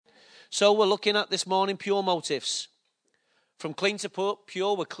So we're looking at this morning pure motives. From clean to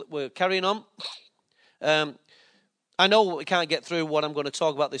pure, we're carrying on. I know we can't get through what I'm going to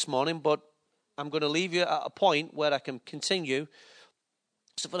talk about this morning, but I'm going to leave you at a point where I can continue.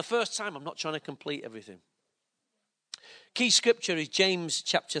 So for the first time, I'm not trying to complete everything. Key scripture is James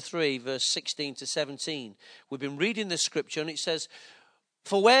chapter 3, verse 16 to 17. We've been reading this scripture, and it says,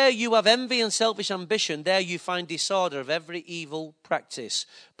 "For where you have envy and selfish ambition, there you find disorder of every evil practice.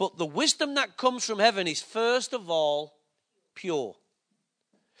 But the wisdom that comes from heaven is first of all pure.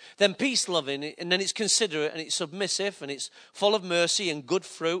 Then peace-loving, and then it's considerate, and it's submissive, and it's full of mercy and good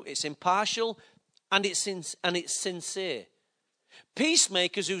fruit. It's impartial, and it's sincere.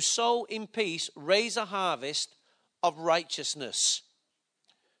 Peacemakers who sow in peace raise a harvest of righteousness."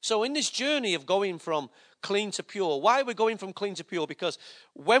 So in this journey of going from clean to pure, why are we going from clean to pure? Because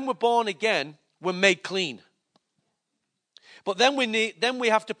when we're born again, we're made clean. But then we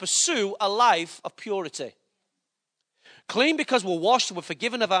have to pursue a life of purity. Clean because we're washed, we're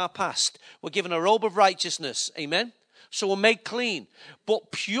forgiven of our past. We're given a robe of righteousness. Amen? So we're made clean.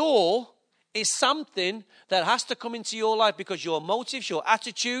 But pure is something that has to come into your life because your motives, your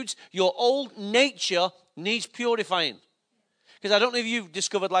attitudes, your old nature needs purifying. Because I don't know if you've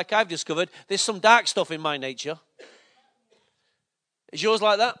discovered, like I've discovered, there's some dark stuff in my nature. Is yours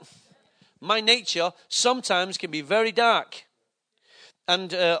like that? My nature sometimes can be very dark.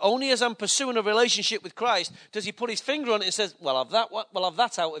 And only as I'm pursuing a relationship with Christ does he put his finger on it and says, well, have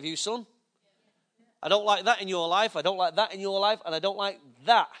that out of you, son. I don't like that in your life. I don't like that in your life. And I don't like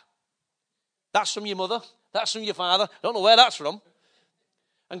that. That's from your mother. That's from your father. I don't know where that's from.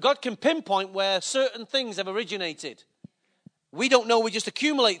 And God can pinpoint where certain things have originated. We don't know. We just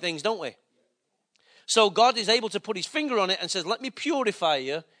accumulate things, don't we? So God is able to put his finger on it and says, let me purify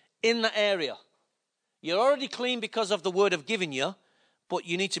you in that area. You're already clean because of the word I've given you, but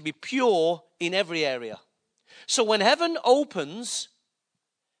you need to be pure in every area. So when heaven opens,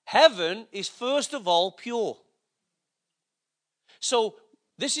 heaven is first of all pure. So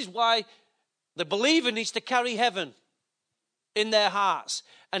this is why the believer needs to carry heaven in their hearts.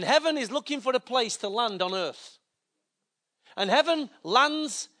 And heaven is looking for a place to land on earth. And heaven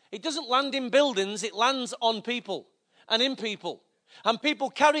lands, it doesn't land in buildings, it lands on people and in people. And people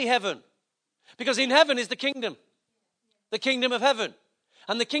carry heaven. Because in heaven is the kingdom of heaven.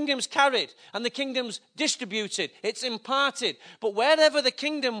 And the kingdom's carried, and the kingdom's distributed, it's imparted. But wherever the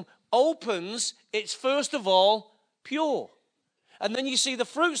kingdom opens, it's first of all pure. And then you see the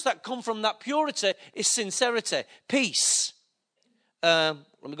fruits that come from that purity is sincerity, peace. Let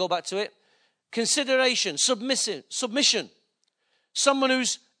me go back to it. Consideration, submission. Someone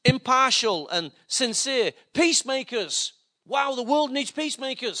who's impartial and sincere. Peacemakers. Wow, the world needs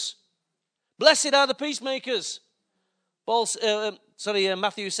peacemakers. Blessed are the peacemakers.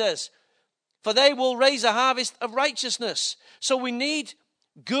 Matthew says, for they will raise a harvest of righteousness. So we need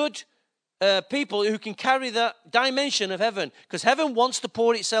good people who can carry that dimension of heaven, because heaven wants to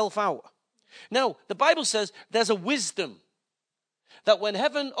pour itself out. Now, the Bible says there's a wisdom, that when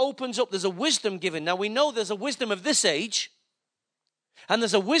heaven opens up, there's a wisdom given. Now, we know there's a wisdom of this age, and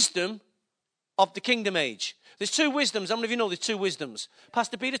there's a wisdom of the kingdom age. There's two wisdoms. How many of you know there's two wisdoms?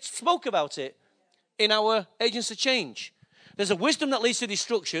 Pastor Peter spoke about it in our Agents of Change. There's a wisdom that leads to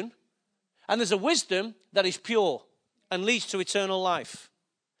destruction, and there's a wisdom that is pure and leads to eternal life.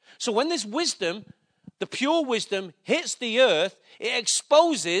 So when this wisdom, the pure wisdom, hits the earth, it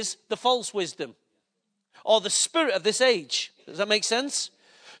exposes the false wisdom or the spirit of this age. Does that make sense?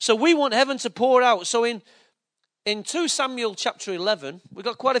 So we want heaven to pour out. So in 2 Samuel chapter 11, we've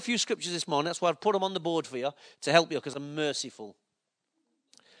got quite a few scriptures this morning. That's why I've put them on the board for you to help you, because I'm merciful.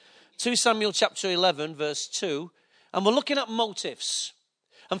 2 Samuel chapter 11, verse 2. And we're looking at motives.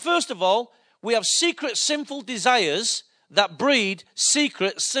 And first of all, we have secret sinful desires that breed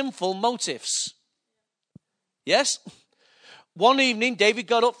secret sinful motives. Yes? One evening, David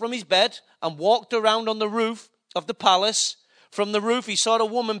got up from his bed and walked around on the roof of the palace. From the roof, he saw a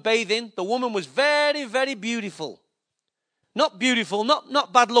woman bathing. The woman was very, very beautiful. Not beautiful,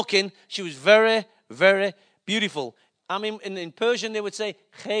 not bad looking. She was very, very beautiful. I mean, in Persian, they would say,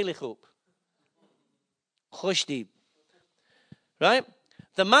 khaylikhub. Khushdib. Right?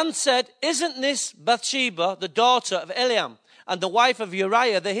 The man said, isn't this Bathsheba, the daughter of Eliam, and the wife of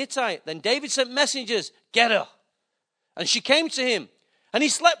Uriah the Hittite? Then David sent messengers, get her. And she came to him, and he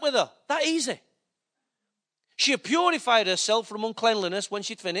slept with her. That easy. She had purified herself from uncleanliness when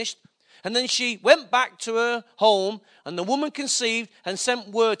she'd finished. And then she went back to her home, and the woman conceived and sent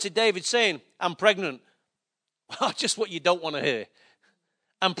word to David saying, I'm pregnant. Just what you don't want to hear.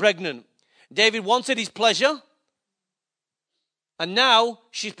 I'm pregnant. David wanted his pleasure. And now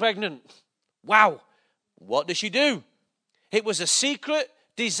she's pregnant. Wow. What does she do? It was a secret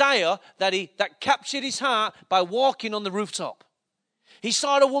desire that captured his heart by walking on the rooftop. He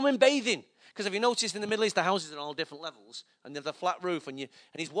saw a woman bathing. Because if you noticed in the Middle East, the houses are all different levels. And there's a flat roof. And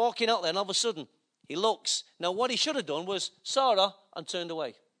he's walking out there, and all of a sudden, he looks. Now, what he should have done was saw her and turned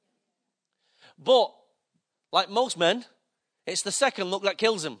away. But, like most men, it's the second look that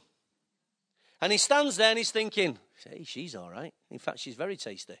kills him. And he stands there and he's thinking, hey, she's all right. In fact, she's very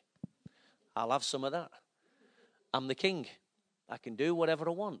tasty. I'll have some of that. I'm the king. I can do whatever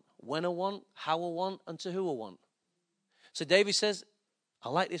I want, when I want, how I want, and to who I want. So David says, I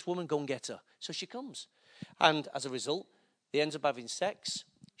like this woman, go and get her. So she comes. And as a result, they end up having sex.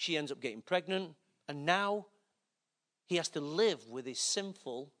 She ends up getting pregnant. And now he has to live with his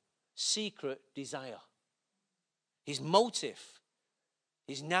sinful, secret desire. His motive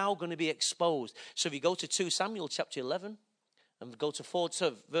is now going to be exposed. So if you go to 2 Samuel chapter 11, and go to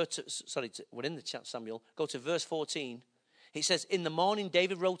we're in the chapter Samuel, go to verse 14. He says, in the morning,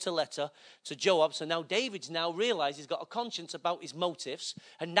 David wrote a letter to Joab. So now David's now realized he's got a conscience about his motives.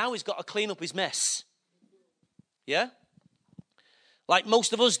 And now he's got to clean up his mess. Yeah? Like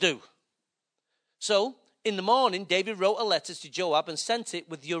most of us do. So, in the morning, David wrote a letter to Joab and sent it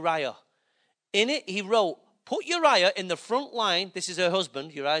with Uriah. In it, he wrote, put Uriah in the front line. This is her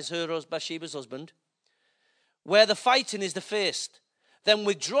husband. Uriah's Bathsheba's husband. Where the fighting is the fiercest. Then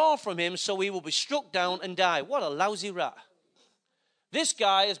withdraw from him so he will be struck down and die. What a lousy rat. This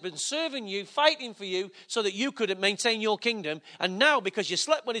guy has been serving you, fighting for you, so that you could maintain your kingdom. And now, because you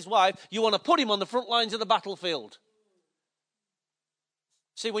slept with his wife, you want to put him on the front lines of the battlefield.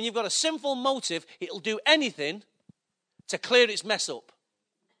 See, when you've got a sinful motive, it'll do anything to clear its mess up.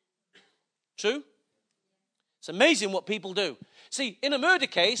 True? It's amazing what people do. See, in a murder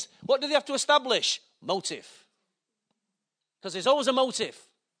case, what do they have to establish? Motive. Because there's always a motive.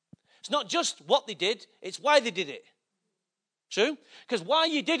 It's not just what they did, it's why they did it. True? Because why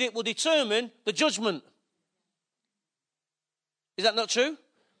you did it will determine the judgment. Is that not true?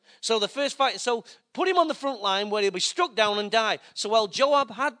 So the first fight, so put him on the front line where he'll be struck down and die. So while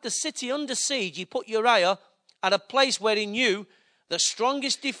Joab had the city under siege, he put Uriah at a place where he knew the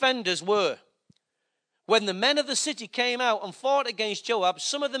strongest defenders were. When the men of the city came out and fought against Joab,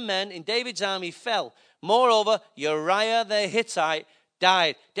 some of the men in David's army fell. Moreover, Uriah the Hittite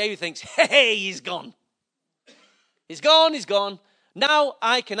died. David thinks, hey, he's gone. He's gone. Now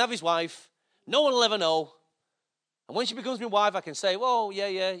I can have his wife. No one will ever know. And when she becomes my wife, I can say, well,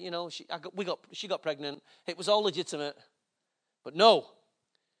 yeah, you know, she got pregnant. It was all legitimate. But no.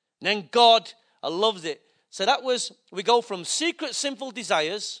 And then God loves it. So we go from secret sinful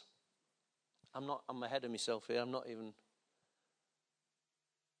desires. I'm ahead of myself here. I'm not even.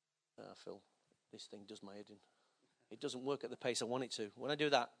 Phil, this thing does my head in. It doesn't work at the pace I want it to. When I do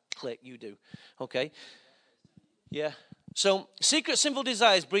that, click, you do. Okay. Yeah. So, secret sinful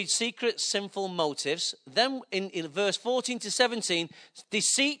desires breed secret sinful motives. Then in verse 14 to 17,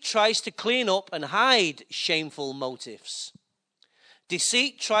 deceit tries to clean up and hide shameful motives.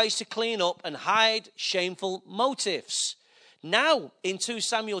 Deceit tries to clean up and hide shameful motives. Now, in 2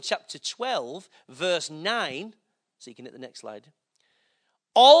 Samuel chapter 12, verse 9, so you can hit the next slide.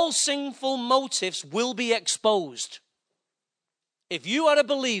 All sinful motives will be exposed. If you are a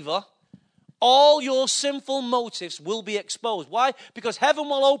believer, all your sinful motives will be exposed. Why? Because heaven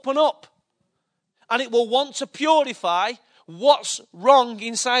will open up and it will want to purify what's wrong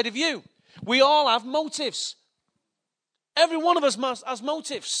inside of you. We all have motives. Every one of us has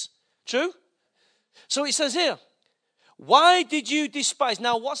motives. True? So it says here, why did you despise?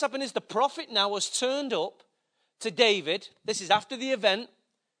 Now what's happened is the prophet now has turned up to David. This is after the event.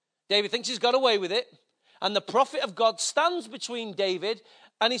 David thinks he's got away with it. And the prophet of God stands between David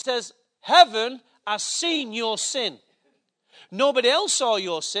and he says, heaven has seen your sin. Nobody else saw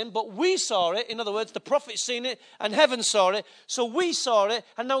your sin, but we saw it. In other words, the prophet's seen it and heaven saw it. So we saw it.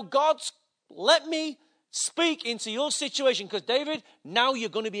 And now God's let me speak into your situation. Because David, now you're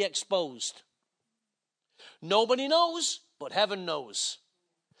going to be exposed. Nobody knows, but heaven knows.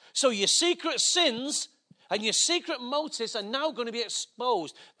 So your secret sins and your secret motives are now going to be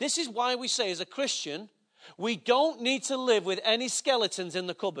exposed. This is why we say as a Christian, we don't need to live with any skeletons in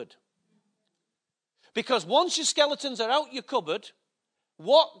the cupboard. Because once your skeletons are out your cupboard,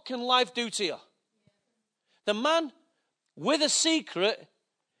 what can life do to you? The man with a secret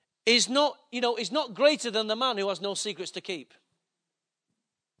is not greater than the man who has no secrets to keep.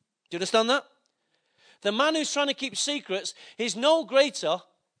 Do you understand that? The man who's trying to keep secrets is no greater,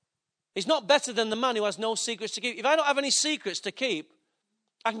 he's not better than the man who has no secrets to keep. If I don't have any secrets to keep,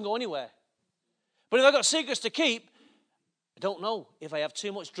 I can go anywhere. But if I've got secrets to keep, don't know. If I have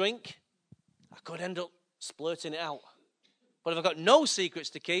too much drink, I could end up splurting it out. But if I've got no secrets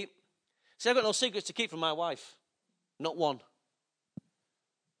to keep, see, I've got no secrets to keep from my wife. Not one.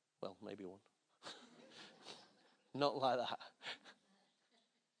 Well, maybe one. Not like that.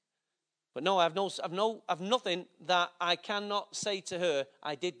 But no, I've nothing that I cannot say to her,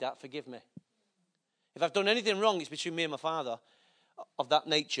 I did that, forgive me. If I've done anything wrong, it's between me and my father of that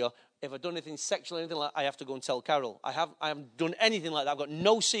nature. If I've done anything sexual, anything like that, I have to go and tell Carol. I haven't done anything like that. I've got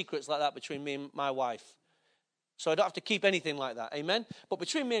no secrets like that between me and my wife. So I don't have to keep anything like that. Amen? But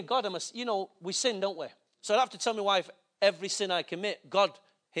between me and God, we sin, don't we? So I don't have to tell my wife every sin I commit. God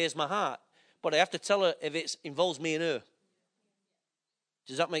hears my heart. But I have to tell her if it involves me and her.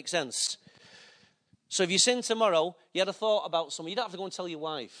 Does that make sense? So if you sin tomorrow, you had a thought about something, you don't have to go and tell your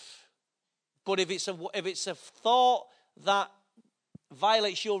wife. But if it's a thought that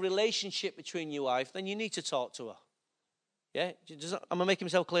violates your relationship between your wife, then you need to talk to her. Yeah? Am I making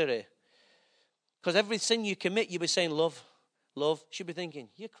myself clear here? Because every sin you commit, you'll be saying, love. She'll be thinking,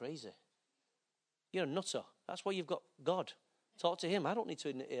 you're crazy. You're a nutter. That's why you've got God. Talk to him. I don't need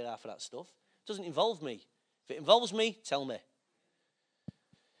to hear half of that stuff. It doesn't involve me. If it involves me, tell me.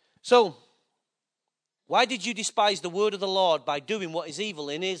 So, why did you despise the word of the Lord by doing what is evil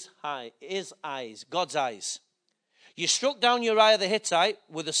in his eyes, God's eyes? You struck down Uriah the Hittite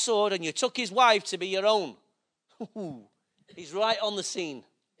with a sword and you took his wife to be your own. He's right on the scene.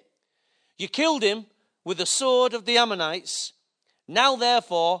 You killed him with the sword of the Ammonites. Now,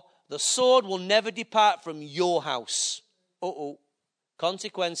 therefore, the sword will never depart from your house.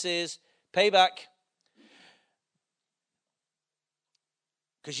 Consequences, payback.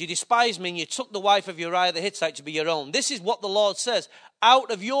 Because you despised me and you took the wife of Uriah the Hittite to be your own. This is what the Lord says. Out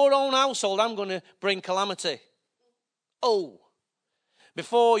of your own household, I'm going to bring calamity.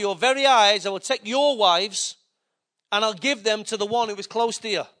 Before your very eyes, I will take your wives and I'll give them to the one who is close to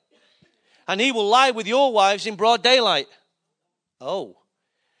you. And he will lie with your wives in broad daylight.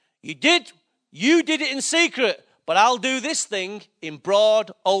 You did it in secret, but I'll do this thing in broad,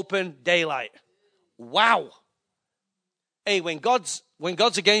 open daylight. Wow. Hey, when God's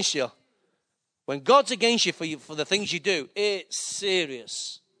against you, for the things you do, it's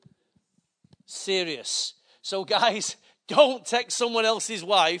serious. Serious. So guys, don't text someone else's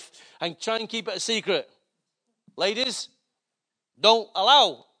wife and try and keep it a secret. Ladies, don't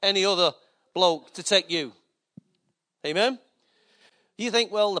allow any other bloke to take you. Amen? You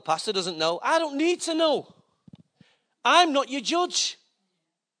think, well, the pastor doesn't know. I don't need to know. I'm not your judge.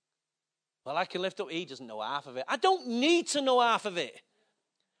 Well, I can lift up. He doesn't know half of it. I don't need to know half of it.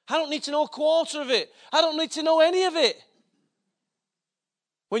 I don't need to know a quarter of it. I don't need to know any of it.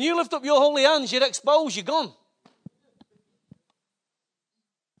 When you lift up your holy hands, you're exposed, you're gone.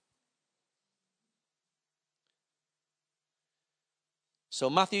 So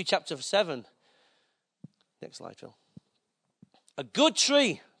Matthew chapter 7. Next slide, Phil. A good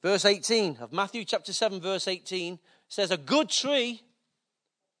tree, verse 18 of Matthew chapter 7, verse 18, says a good tree.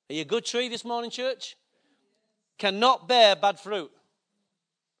 Are you a good tree this morning, church? Cannot bear bad fruit.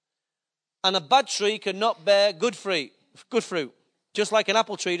 And a bad tree cannot bear good fruit. Just like an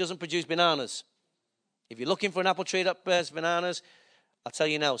apple tree doesn't produce bananas. If you're looking for an apple tree that bears bananas, I'll tell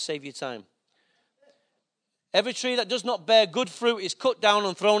you now, save your time. Every tree that does not bear good fruit is cut down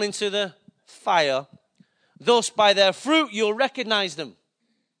and thrown into the fire. Thus, by their fruit, you'll recognize them.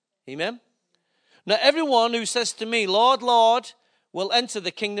 Amen? Now, everyone who says to me, Lord, Lord, will enter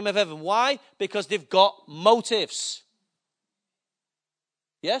the kingdom of heaven. Why? Because they've got motives.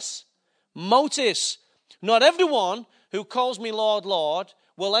 Yes? Motives. Not everyone who calls me Lord, Lord,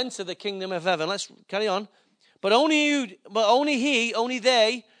 will enter the kingdom of heaven. Let's carry on. But only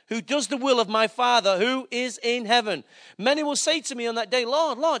they who does the will of my Father who is in heaven. Many will say to me on that day,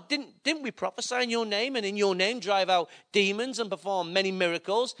 Lord, Lord, didn't we prophesy in your name and in your name drive out demons and perform many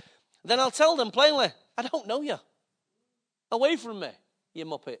miracles? Then I'll tell them plainly, I don't know you. Away from me, you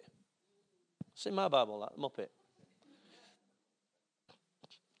muppet. It's in my Bible, that muppet.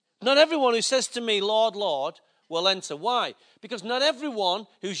 Not everyone who says to me, Lord, Lord, will enter. Why? Because not everyone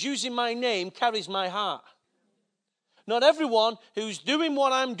who's using my name carries my heart. Not everyone who's doing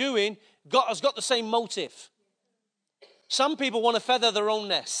what I'm doing has got the same motive. Some people want to feather their own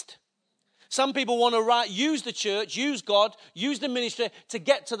nest. Some people want to use the church, use God, use the ministry to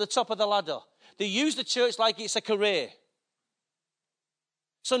get to the top of the ladder. They use the church like it's a career.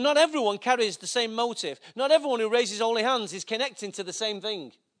 So not everyone carries the same motive. Not everyone who raises holy hands is connecting to the same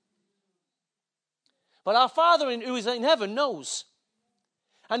thing. But our Father who is in heaven knows.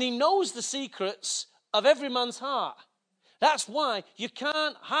 And he knows the secrets of every man's heart. That's why you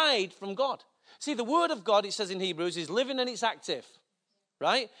can't hide from God. See, the word of God, it says in Hebrews, is living and it's active.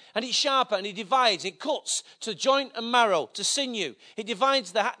 Right? And it's sharper and it divides, it cuts to joint and marrow, to sinew. It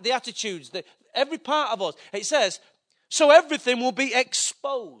divides the attitudes, every part of us. It says, so everything will be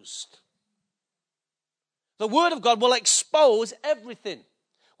exposed. The word of God will expose everything.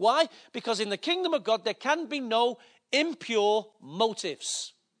 Why? Because in the kingdom of God, there can be no impure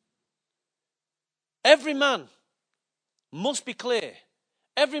motives. Every man must be clear.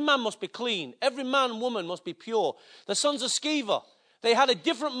 Every man must be clean. Every man and woman must be pure. The sons of Sceva, they had a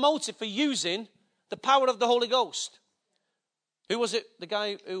different motive for using the power of the Holy Ghost. Who was it? The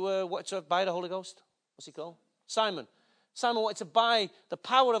guy who wanted to buy the Holy Ghost? What's he called? Simon. Simon wanted to buy the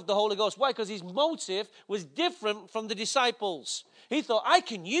power of the Holy Ghost. Why? Because his motive was different from the disciples. He thought, I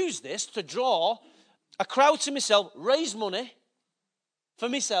can use this to draw a crowd to myself, raise money for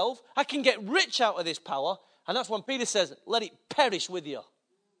myself. I can get rich out of this power. And that's when Peter says, let it perish with you.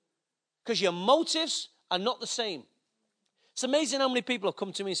 Because your motives are not the same. It's amazing how many people have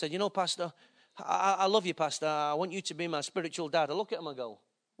come to me and said, you know, Pastor, I love you, Pastor. I want you to be my spiritual dad. I look at them and go,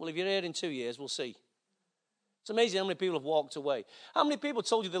 well, if you're here in 2 years, we'll see. It's amazing how many people have walked away. How many people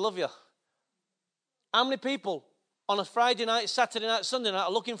told you they love you? How many people on a Friday night, Saturday night, Sunday night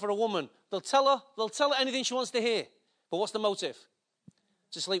are looking for a woman? They'll tell her anything she wants to hear. But what's the motive?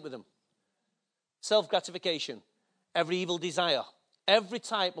 To sleep with them. Self-gratification. Every evil desire. Every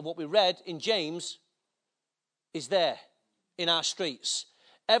type of what we read in James is there in our streets.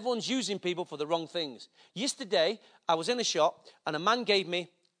 Everyone's using people for the wrong things. Yesterday, I was in a shop and a man gave me,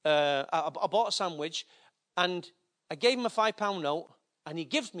 I bought a sandwich and I gave him a £5 note and he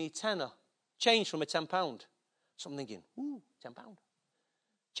gives me a tenner, change from a £10. So I'm thinking, ooh, £10.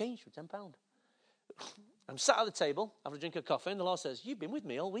 Change for £10. I'm sat at the table, having a drink of coffee, and the Lord says, you've been with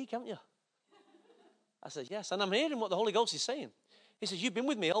me all week, haven't you? I said, yes, and I'm hearing what the Holy Ghost is saying. He says, you've been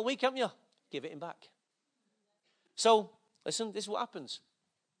with me all week, haven't you? Give it him back. So, listen, this is what happens.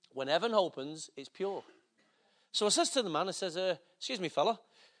 When heaven opens, it's pure. So I says to the man, I says, excuse me, fella,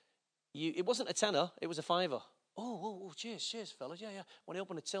 it wasn't a tenner, it was a fiver. Oh, cheers, fellas. Yeah. When I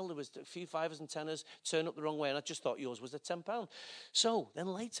opened the till, there was a few fivers and tenners turned up the wrong way, and I just thought yours was a £10. So then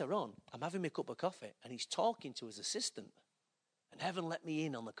later on, I'm having my cup of coffee, and he's talking to his assistant, and heaven let me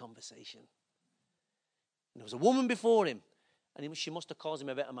in on the conversation. And there was a woman before him, and she must have caused him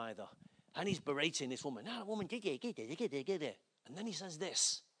a bit of either. And he's berating this woman. That woman, get it. And then he says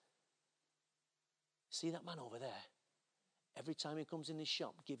this. See that man over there? Every time he comes in this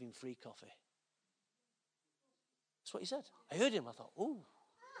shop, give him free coffee. That's what he said. I heard him. I thought, ooh,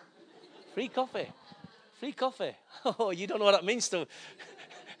 free coffee. Oh, you don't know what that means to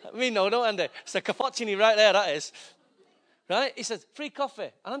me. No, don't, Andy. It's a cappuccino right there, that is. Right? He says, free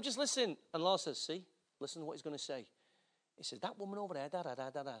coffee. And I'm just listening. And Lord says, see, listen to what he's going to say. He says, that woman over there, da.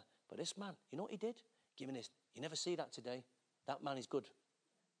 But this man, you know what he did? Give me this. You never see that today. That man is good.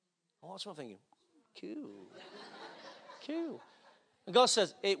 Oh, that's what I'm thinking. Cool. And God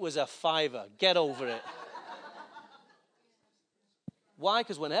says, it was a fiver. Get over it. Why?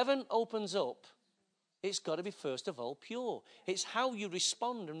 Because when heaven opens up, it's got to be first of all pure. It's how you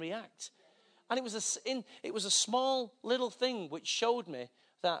respond and react. And it was a small little thing which showed me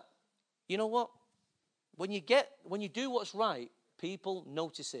that, you know what? When you do what's right, people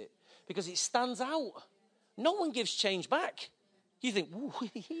notice it because it stands out. No one gives change back. You think,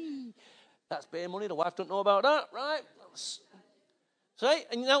 ooh, that's bare money. The wife don't know about that, right? Right?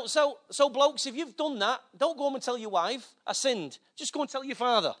 And so blokes, if you've done that, don't go home and tell your wife, I sinned. Just go and tell your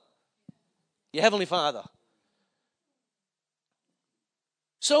father, your heavenly Father.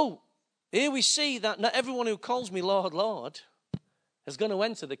 So here we see that not everyone who calls me Lord, Lord is going to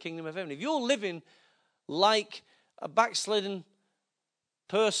enter the kingdom of heaven. If you're living like a backslidden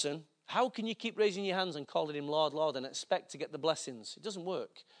person, how can you keep raising your hands and calling him Lord, Lord and expect to get the blessings? It doesn't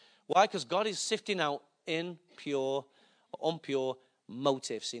work. Why? Because God is sifting out impure or unpure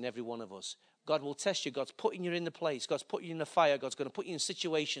motives in every one of us. God will test you. God's putting you in the place. God's putting you in the fire. God's going to put you in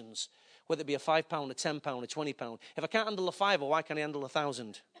situations, whether it be a £5, a £10, a £20. If I can't handle a fiver, why can I handle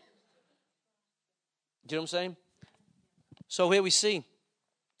 1,000? Do you know what I'm saying? So here we see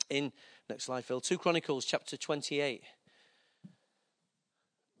in, next slide, Phil, 2 Chronicles chapter 28.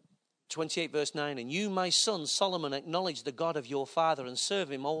 28 verse 9. And you, my son Solomon, acknowledge the God of your father and serve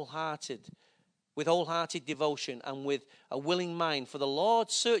him with wholehearted devotion and with a willing mind. For the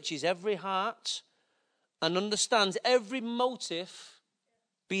Lord searches every heart and understands every motive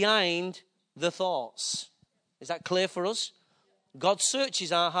behind the thoughts. Is that clear for us? God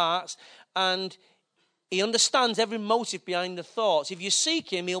searches our hearts and he understands every motive behind the thoughts. If you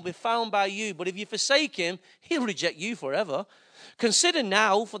seek him, he'll be found by you. But if you forsake him, he'll reject you forever. Consider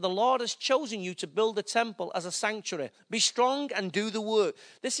now, for the Lord has chosen you to build a temple as a sanctuary. Be strong and do the work.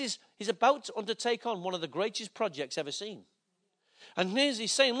 He's about to undertake on one of the greatest projects ever seen. And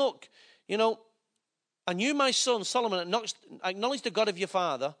he's saying, look, and you, my son Solomon, acknowledge the God of your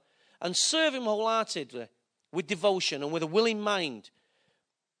father and serve him wholeheartedly with devotion and with a willing mind.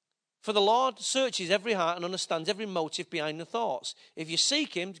 For the Lord searches every heart and understands every motive behind the thoughts. If you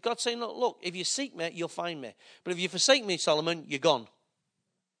seek him, God's saying, look, if you seek me, you'll find me. But if you forsake me, Solomon, you're gone.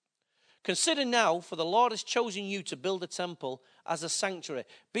 Consider now, for the Lord has chosen you to build a temple as a sanctuary.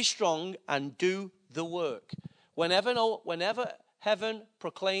 Be strong and do the work. Whenever heaven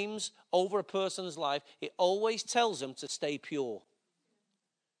proclaims over a person's life, it always tells them to stay pure.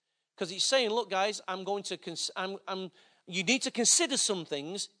 Because it's saying, look, guys, you need to consider some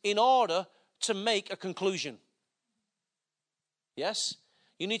things in order to make a conclusion. Yes?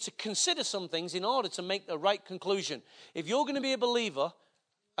 You need to consider some things in order to make the right conclusion. If you're going to be a believer,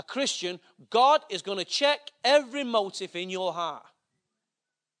 a Christian, God is going to check every motive in your heart.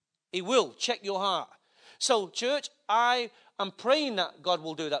 He will check your heart. So, church, I am praying that God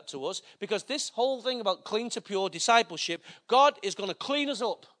will do that to us, because this whole thing about clean to pure discipleship, God is going to clean us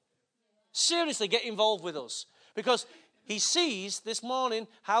up. Seriously, get involved with us. Because he sees this morning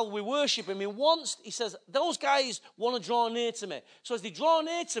how we worship him. He says, those guys want to draw near to me. So as they draw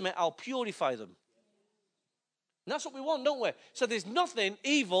near to me, I'll purify them. And that's what we want, don't we? So there's nothing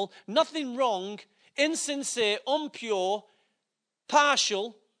evil, nothing wrong, insincere, impure,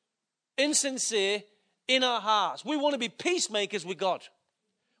 partial, insincere in our hearts. We want to be peacemakers with God.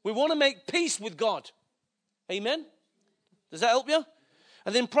 We want to make peace with God. Amen? Does that help you?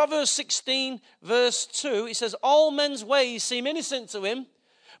 And then Proverbs 16, verse 2, it says, all men's ways seem innocent to him,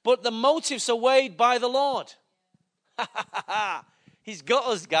 but the motives are weighed by the Lord. He's got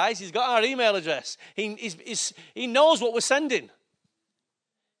us, guys. He's got our email address. He knows what we're sending.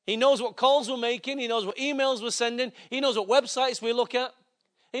 He knows what calls we're making. He knows what emails we're sending. He knows what websites we look at.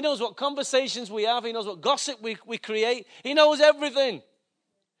 He knows what conversations we have. He knows what gossip we create. He knows everything.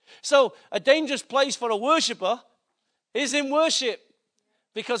 So a dangerous place for a worshiper is in worship,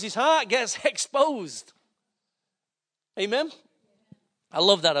 because his heart gets exposed. Amen? I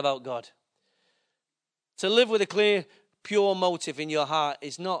love that about God. To live with a clear, pure motive in your heart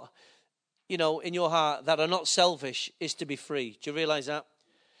is not, in your heart that are not selfish, is to be free. Do you realize that?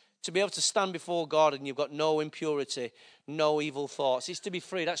 To be able to stand before God and you've got no impurity, no evil thoughts, is to be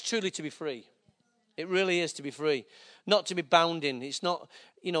free. That's truly to be free. It really is to be free. Not to be bound in. It's not,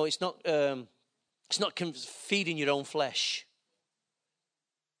 it's not feeding your own flesh.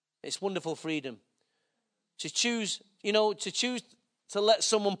 It's wonderful freedom. To choose to let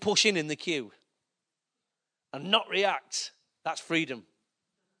someone push in the queue and not react. That's freedom.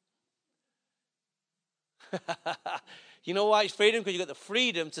 You know why it's freedom? Because you've got the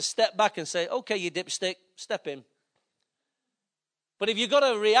freedom to step back and say, okay, you dipstick, step in. But if you've got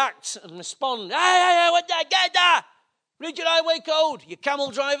to react and respond, hey, what that, get that? Read your highway code, you camel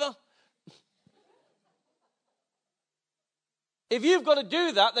driver. If you've got to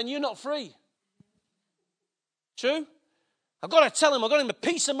do that, then you're not free. True? I've got to tell him, I've got him a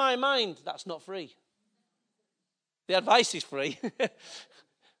peace of my mind. That's not free. The advice is free.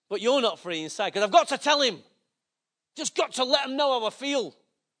 But you're not free inside, because I've got to tell him. Just got to let him know how I feel.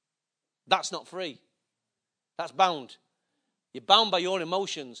 That's not free. That's bound. You're bound by your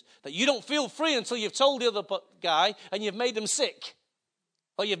emotions. That you don't feel free until you've told the other guy and you've made them sick.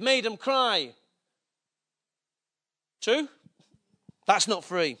 Or you've made them cry. True? That's not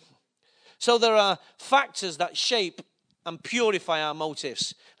free. So there are factors that shape and purify our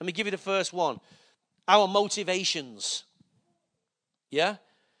motives. Let me give you the first one. Our motivations. Yeah?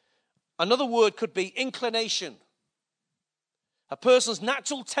 Another word could be inclination. A person's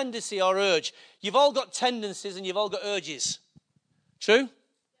natural tendency or urge. You've all got tendencies and you've all got urges. True?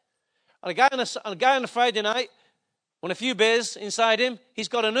 And a guy on a Friday night, with a few beers inside him, he's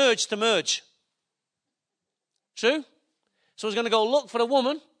got an urge to merge. True? So he's going to go look for a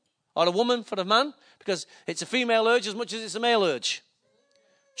woman, or a woman for a man, because it's a female urge as much as it's a male urge.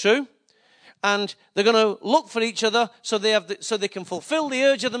 True? And they're going to look for each other so they can fulfill the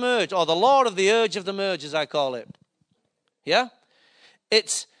urge of the merge, or the law of the urge of the merge, as I call it. Yeah?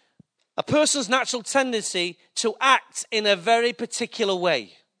 It's a person's natural tendency to act in a very particular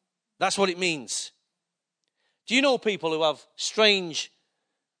way. That's what it means. Do you know people who have strange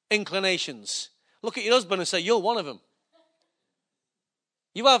inclinations? Look at your husband and say, you're one of them.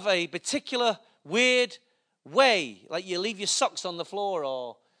 You have a particular weird way, like you leave your socks on the floor,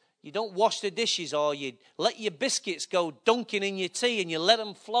 or you don't wash the dishes, or you let your biscuits go dunking in your tea and you let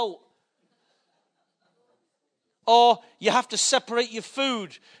them float Or you have to separate your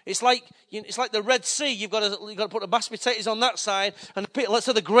food. It's like the Red Sea. You've got to put the mashed potatoes on that side, and let's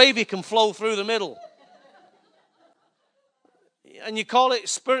say the gravy can flow through the middle. And you call it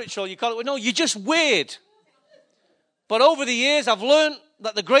spiritual. No, you're just weird. But over the years, I've learned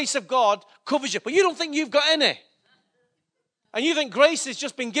that the grace of God covers you. But you don't think you've got any. And you think grace has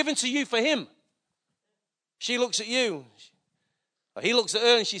just been given to you for him. She looks at you. Or he looks at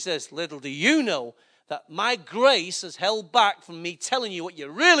her and she says, little do you know that my grace has held back from me telling you what you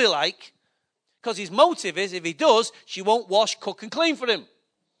really like. Because his motive is, if he does, she won't wash, cook, and clean for him.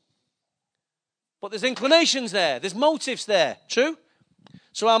 But there's inclinations there. There's motives there. True?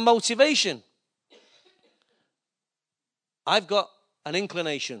 So our motivation. I've got an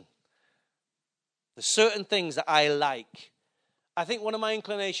inclination. There's certain things that I like. I think one of my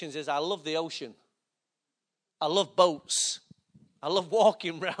inclinations is I love the ocean. I love boats. I love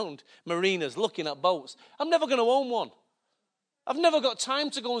walking around marinas looking at boats. I'm never going to own one. I've never got time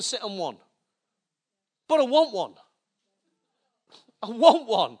to go and sit on one. But I want one. I want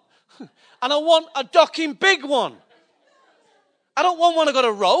one. And I want a docking big one. I don't want one I got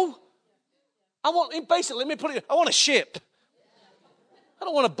to row. I want a ship. I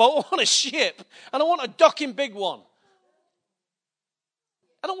don't want a boat, I want a ship. And I want a docking big one.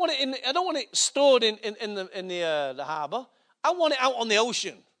 I don't want it stored in the harbour. I want it out on the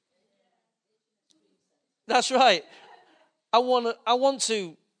ocean. That's right. I want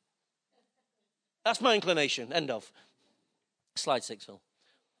to. That's my inclination. End of. Slide 6, Phil.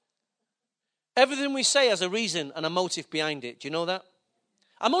 Everything we say has a reason and a motive behind it. Do you know that?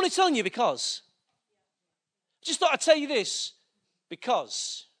 I'm only telling you because. Just thought I'd tell you this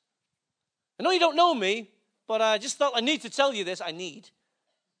because. I know you don't know me, but I just thought I need to tell you this.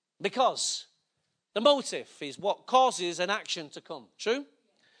 Because. The motive is what causes an action to come. True?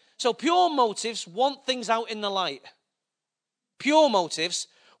 So pure motives want things out in the light. Pure motives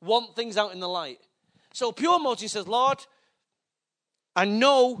want things out in the light. So pure motive says, Lord, I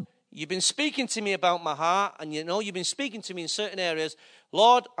know you've been speaking to me about my heart, and you know you've been speaking to me in certain areas.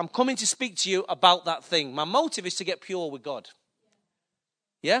 Lord, I'm coming to speak to you about that thing. My motive is to get pure with God.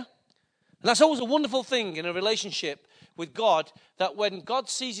 Yeah? And that's always a wonderful thing in a relationship with God, that when God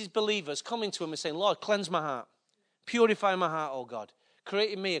sees his believers coming to him and saying, Lord, cleanse my heart. Purify my heart, oh God.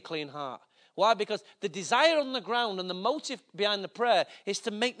 Create in me a clean heart. Why? Because the desire on the ground and the motive behind the prayer is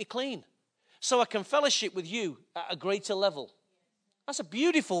to make me clean. So I can fellowship with you at a greater level. That's a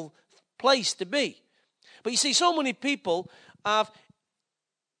beautiful place to be. But you see, so many people have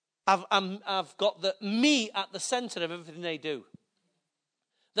got the me at the center of everything they do.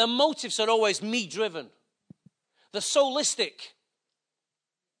 Their motives are always me-driven. They're soulistic.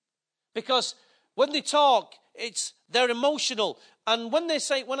 Because when they talk, they're emotional. And when I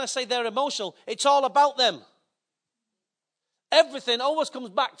say they're emotional, it's all about them. Everything always comes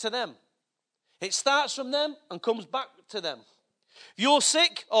back to them. It starts from them and comes back to them. You're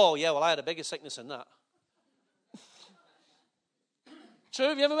sick? Oh, yeah, well, I had a bigger sickness than that. True?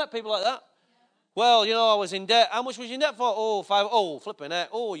 Have you ever met people like that? Well, you know, I was in debt. How much was you in debt for? Oh, 5. Oh, flipping it.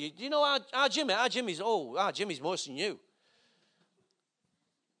 Oh, you know our Jimmy's worse than you.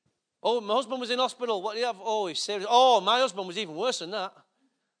 Oh, my husband was in hospital. What do you have? Oh, he's serious. Oh, my husband was even worse than that.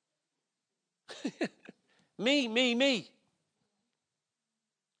 Me.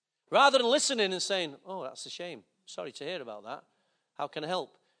 Rather than listening and saying, oh, that's a shame. Sorry to hear about that. How can I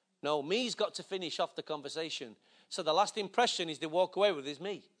help? No, me's got to finish off the conversation. So the last impression is they walk away with is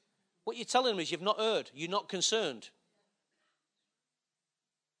me. What you're telling me is you've not heard. You're not concerned.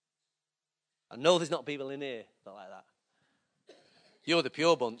 I know there's not people in here that like that. You're the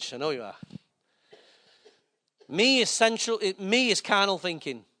pure bunch. I know you are. Me is central. Me is carnal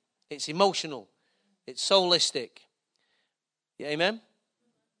thinking. It's emotional. It's soulistic. Yeah, amen?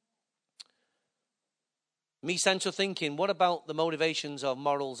 Me central thinking. What about the motivations of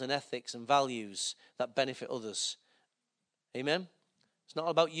morals and ethics and values that benefit others? Amen? It's not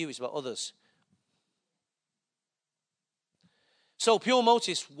about you, it's about others. So pure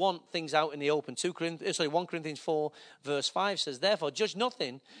motives want things out in the open. 1 Corinthians 4 verse 5 says, therefore judge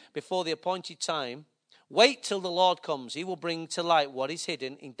nothing before the appointed time. Wait till the Lord comes. He will bring to light what is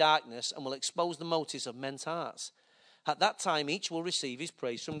hidden in darkness and will expose the motives of men's hearts. At that time each will receive his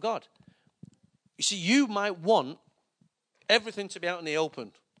praise from God. You see, you might want everything to be out in the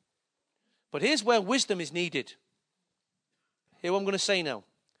open. But here's where wisdom is needed. Hear what I'm going to say now.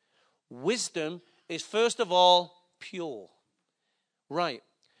 Wisdom is first of all pure. Right.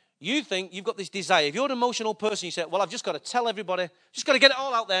 You think you've got this desire. If you're an emotional person, you say, well, I've just got to tell everybody. Just got to get it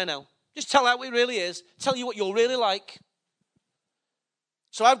all out there now. Just tell how it really is. Tell you what you'll really like.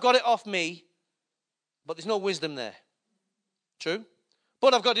 So I've got it off me. but there's no wisdom there. True?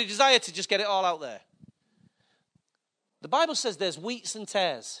 But I've got a desire to just get it all out there. The Bible says there's wheats and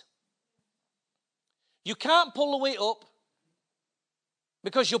tares. You can't pull the wheat up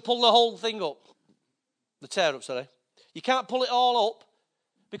because you'll pull the whole thing up. The tear up, sorry. You can't pull it all up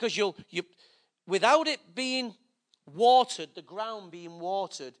because you without it being watered, the ground being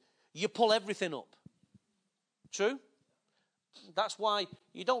watered, you pull everything up. True? That's why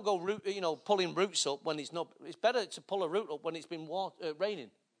you don't go pulling roots up when it's not. It's better to pull a root up when it's been raining.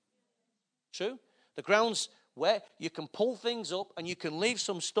 True? The ground's where you can pull things up and you can leave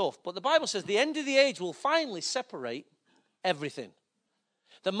some stuff. But the Bible says the end of the age will finally separate everything.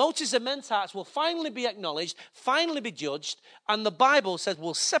 The motives of men's hearts will finally be acknowledged, finally be judged, and the Bible says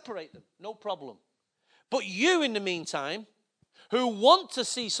we'll separate them. No problem. But you, in the meantime, who want to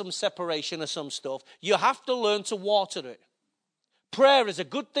see some separation of some stuff, you have to learn to water it. Prayer is a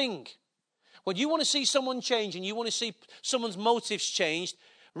good thing. When you want to see someone change and you want to see someone's motives changed,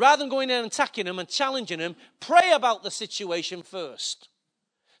 rather than going in and attacking them and challenging them, pray about the situation first.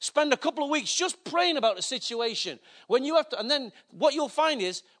 Spend a couple of weeks just praying about the situation. When you have to, and then what you'll find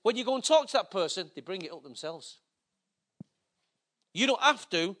is when you go and talk to that person, they bring it up themselves. You don't have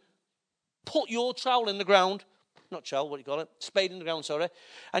to put your trowel in the ground, not trowel, what do you call it? Spade in the ground, sorry,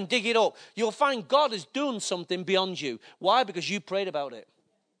 and dig it up. You'll find God has done something beyond you. Why? Because you prayed about it.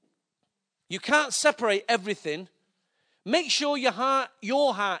 You can't separate everything. Make sure your heart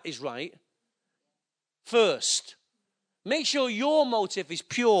is right first. Make sure your motive is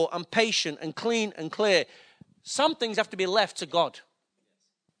pure and patient and clean and clear. Some things have to be left to God.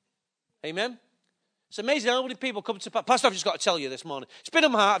 Amen? It's amazing how many people come to Pastor, I've just got to tell you this morning. It's been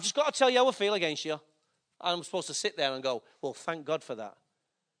in my heart. I've just got to tell you how I feel against you. And I'm supposed to sit there and go, well, thank God for that.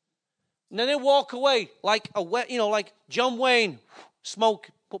 And then they walk away like like John Wayne, smoke,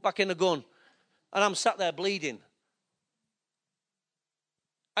 put back in the gun. And I'm sat there bleeding.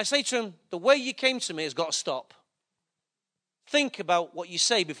 I say to him, the way you came to me has got to stop. Think about what you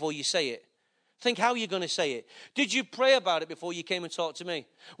say before you say it. Think how you're going to say it. Did you pray about it before you came and talked to me?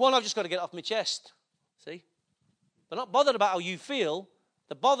 Well, I've just got to get it off my chest. See? They're not bothered about how you feel.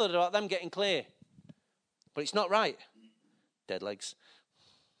 They're bothered about them getting clear. But it's not right. Dead legs.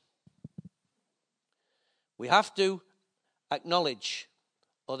 We have to acknowledge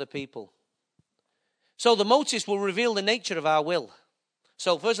other people. So the motives will reveal the nature of our will.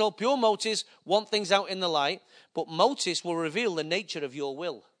 So first of all, pure motives want things out in the light, but motives will reveal the nature of your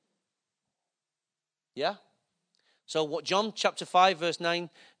will. Yeah? So what John chapter 5 verse 19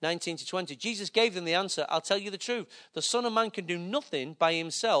 to 20, Jesus gave them the answer, I'll tell you the truth. The Son of Man can do nothing by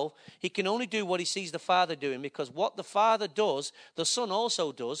himself. He can only do what he sees the Father doing, because what the Father does, the Son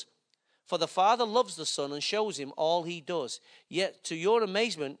also does. For the Father loves the Son and shows him all he does. Yet to your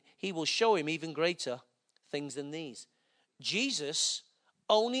amazement, he will show him even greater things than these. Jesus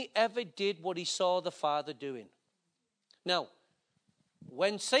only ever did what he saw the Father doing. Now,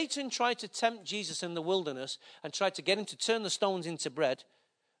 when Satan tried to tempt Jesus in the wilderness and tried to get him to turn the stones into bread,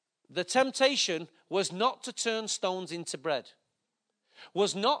 the temptation was not to turn stones into bread,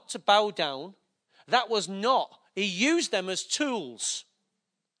 was not to bow down. That was not. He used them as tools.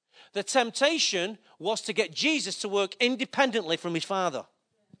 The temptation was to get Jesus to work independently from his Father.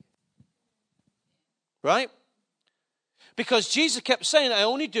 Right? Because Jesus kept saying, I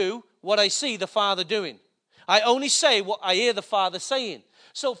only do what I see the Father doing. I only say what I hear the Father saying.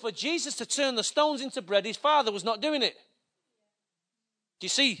 So for Jesus to turn the stones into bread, his Father was not doing it. Do you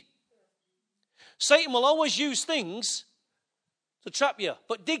see? Satan will always use things to trap you.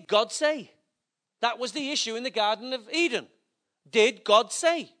 But did God say? That was the issue in the Garden of Eden. Did God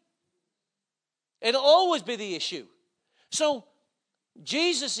say? It'll always be the issue. So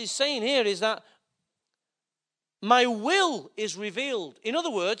Jesus is saying here is that my will is revealed. In other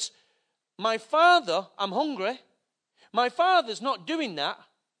words, my Father, I'm hungry. My Father's not doing that,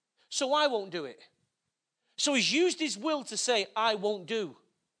 so I won't do it. So he's used his will to say, I won't do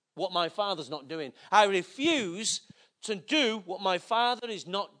what my Father's not doing. I refuse to do what my Father is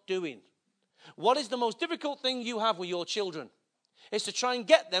not doing. What is the most difficult thing you have with your children? It's to try and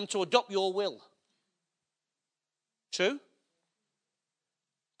get them to adopt your will. True?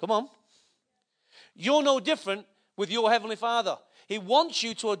 Come on. You're no different with your Heavenly Father. He wants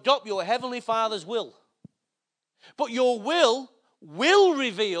you to adopt your Heavenly Father's will. But your will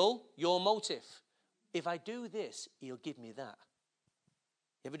reveal your motive. If I do this, he'll give me that.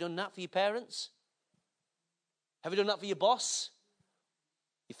 Have you done that for your parents? Have you done that for your boss?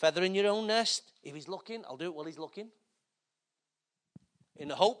 You feather in your own nest. If he's looking, I'll do it while he's looking. In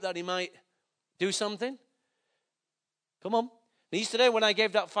the hope that he might do something. Come on. Yesterday when I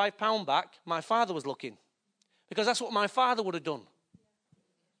gave that £5 back, my father was looking. Because that's what my father would have done.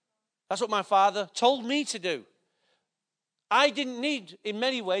 That's what my father told me to do. I didn't need, in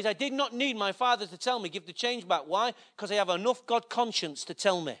many ways, I did not need my father to tell me, give the change back. Why? Because I have enough God conscience to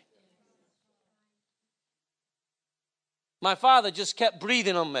tell me. My father just kept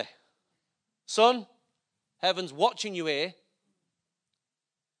breathing on me. Son, heaven's watching you here.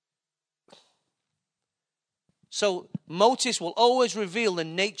 So motives will always reveal the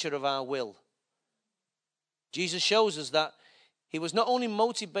nature of our will. Jesus shows us that he was not only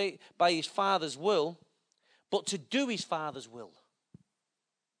motivated by his Father's will, but to do his Father's will.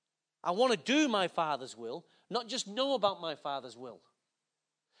 I want to do my Father's will, not just know about my Father's will.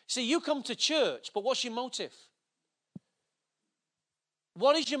 See, you come to church, but what's your motive?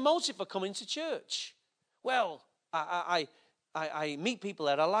 What is your motive for coming to church? Well, I meet people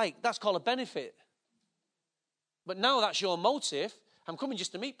that I like. That's called a benefit. But now that's your motive. I'm coming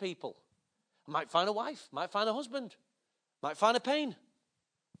just to meet people. I might find a wife, might find a husband, might find a pain.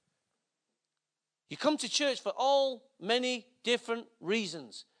 You come to church for all many different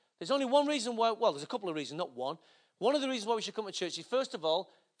reasons. There's only one reason why, well, there's a couple of reasons, not one. One of the reasons why we should come to church is, first of all,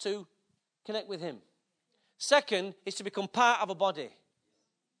 to connect with him. Second is to become part of a body.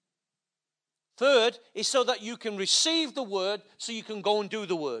 Third is so that you can receive the word so you can go and do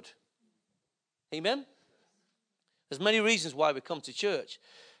the word. Amen? There's many reasons why we come to church.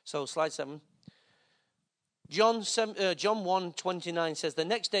 So slide 7. John 1:29 says, the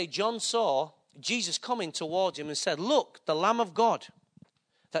next day John saw Jesus coming towards him and said, look, the Lamb of God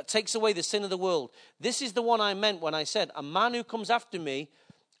that takes away the sin of the world. This is the one I meant when I said, a man who comes after me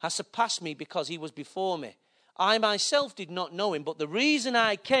has surpassed me because he was before me. I myself did not know him, but the reason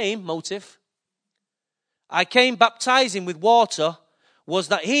I came, motive, I came baptizing with water was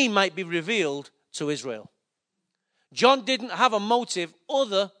that he might be revealed to Israel. John didn't have a motive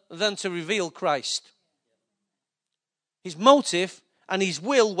other than to reveal Christ. His motive and his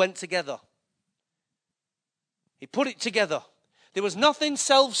will went together. He put it together. There was nothing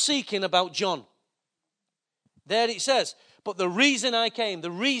self-seeking about John. There it says, but the reason I came,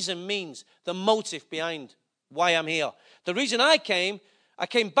 the reason means the motive behind why I'm here. The reason I came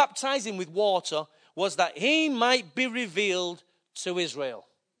baptizing with water was that he might be revealed to Israel.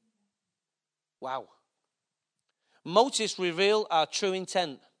 Wow. Motives reveal our true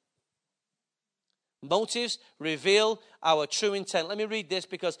intent. Motives reveal our true intent. Let me read this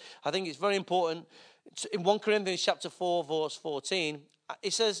because I think it's very important. In 1 Corinthians chapter 4, verse 14,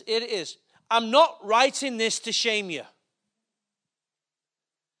 it says, here it is, I'm not writing this to shame you.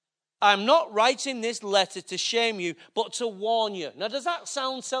 I'm not writing this letter to shame you, but to warn you. Now, does that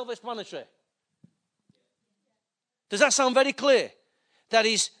sound self-explanatory? Does that sound very clear? That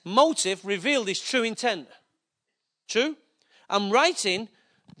his motive revealed his true intent. True? I'm writing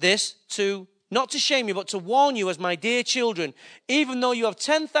this not to shame you, but to warn you as my dear children. Even though you have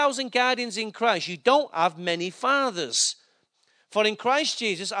 10,000 guardians in Christ, you don't have many fathers. For in Christ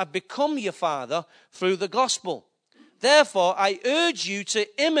Jesus, I've become your father through the gospel. Therefore, I urge you to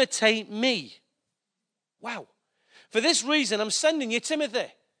imitate me. Wow. For this reason, I'm sending you Timothy.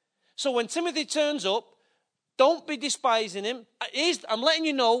 So when Timothy turns up, don't be despising him. I'm letting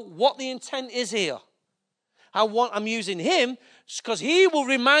you know what the intent is here. I'm using him because he will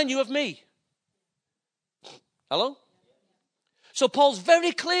remind you of me. Hello? So Paul's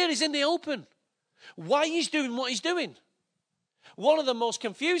very clear. He's in the open. Why he's doing what he's doing. One of the most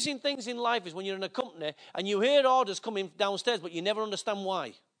confusing things in life is when you're in a company and you hear orders coming downstairs, but you never understand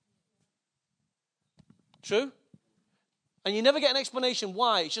why. True? And you never get an explanation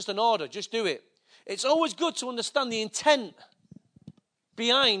why. It's just an order. Just do it. It's always good to understand the intent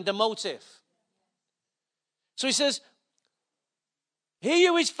behind the motive. So he says, he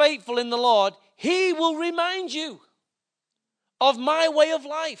who is faithful in the Lord, he will remind you of my way of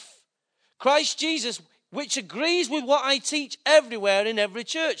life. Christ Jesus, which agrees with what I teach everywhere in every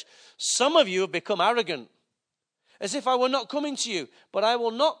church. Some of you have become arrogant, as if I were not coming to you. But I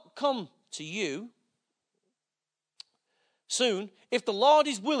will not come to you soon, if the Lord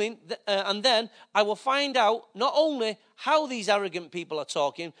is willing, and then I will find out not only how these arrogant people are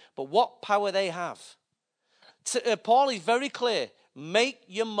talking, but what power they have. Paul is very clear. Make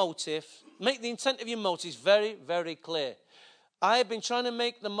the intent of your motives very, very clear. I have been trying to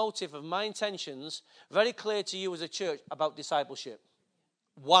make the motive of my intentions very clear to you as a church about discipleship.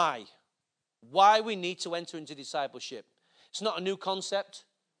 Why? Why we need to enter into discipleship. It's not a new concept.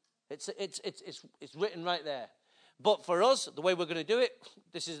 It's written right there. But for us, the way we're going to do it,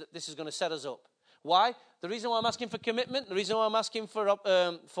 this is going to set us up. Why? The reason why I'm asking for commitment, the reason why I'm asking for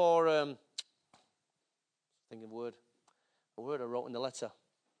thinking of the word, a word I wrote in the letter.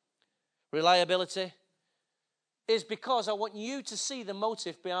 Reliability is because I want you to see the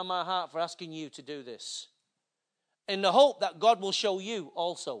motive behind my heart for asking you to do this, in the hope that God will show you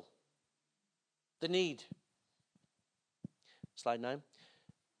also the need. Slide 9.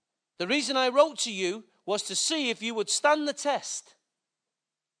 The reason I wrote to you was to see if you would stand the test.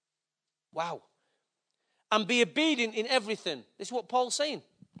 Wow. And be obedient in everything. This is what Paul's saying.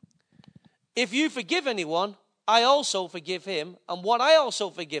 If you forgive anyone, I also forgive him. And what I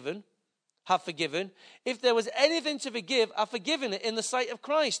also have forgiven. If there was anything to forgive, I've forgiven it in the sight of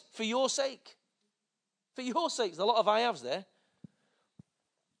Christ for your sake. For your sake. There's a lot of I haves there.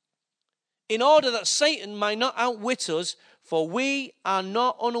 In order that Satan might not outwit us, for we are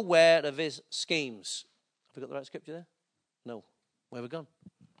not unaware of his schemes. Have we got the right scripture there? No. Where have we gone?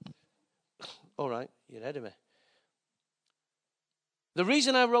 All right, you're ahead of me. The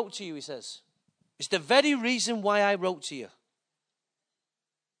reason I wrote to you, he says, is the very reason why I wrote to you.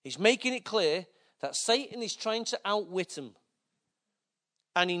 He's making it clear that Satan is trying to outwit him.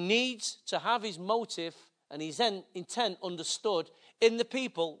 And he needs to have his motive and his intent understood in the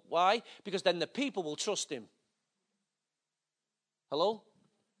people. Why? Because then the people will trust him. Hello?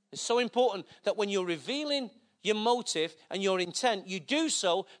 It's so important that when you're revealing your motive and your intent, you do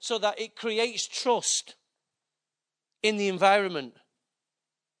so that it creates trust in the environment.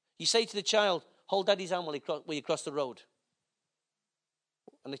 You say to the child, hold daddy's hand while you cross the road.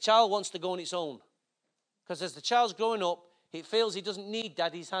 And the child wants to go on its own. Because as the child's growing up, he feels he doesn't need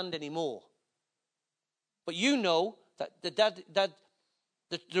daddy's hand anymore. But you know that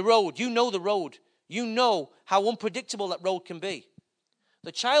the road, you know the road. You know how unpredictable that road can be.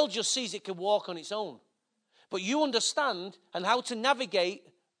 The child just sees it can walk on its own. But you understand and how to navigate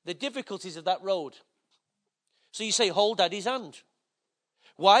the difficulties of that road. So you say, hold daddy's hand.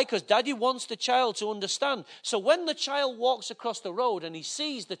 Why? Because daddy wants the child to understand. So when the child walks across the road and he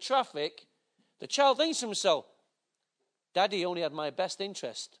sees the traffic, the child thinks to himself, daddy only had my best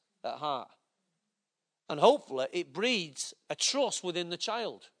interest at heart. And hopefully it breeds a trust within the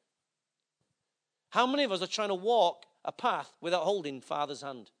child. How many of us are trying to walk a path without holding Father's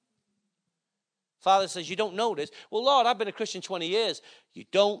hand? Father says, you don't know this. Well, Lord, I've been a Christian 20 years. You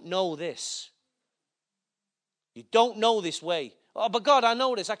don't know this. You don't know this way. Oh, but God, I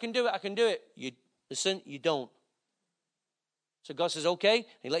know this. I can do it. You don't. So God says, okay.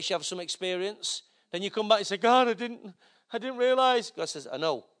 He lets you have some experience. Then you come back and say, God, I didn't realize. God says, I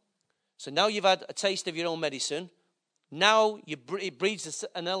know. So now you've had a taste of your own medicine. Now it breeds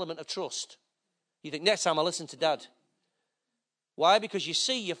an element of trust. You think, next time I'll listen to Dad. Why? Because you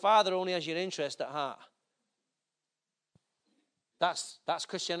see your Father only has your interest at heart. That's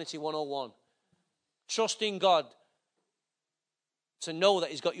Christianity 101. Trusting God to know that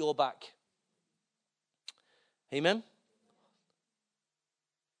he's got your back. Amen?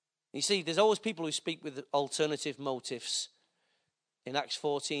 You see, there's always people who speak with alternative motives. In Acts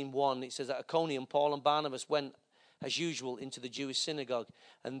 14:1, it says that Iconium, Paul and Barnabas went, as usual, into the Jewish synagogue.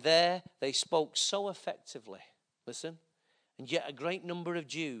 And there they spoke so effectively. Listen. And yet a great number of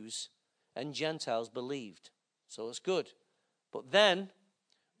Jews and Gentiles believed. So it's good. But then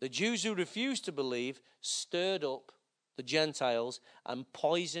the Jews who refused to believe stirred up the Gentiles and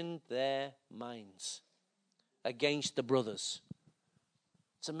poisoned their minds against the brothers.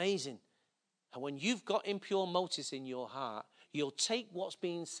 It's amazing how when you've got impure motives in your heart, you'll take what's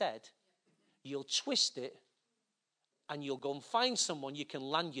being said, you'll twist it, and you'll go and find someone you can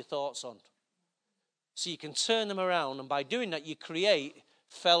land your thoughts on. So you can turn them around, and by doing that, you create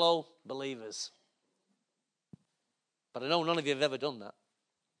fellow believers. But I know none of you have ever done that,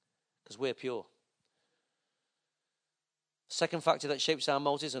 because we're pure. Second factor that shapes our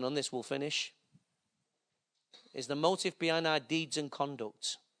motives, and on this we'll finish, is the motive behind our deeds and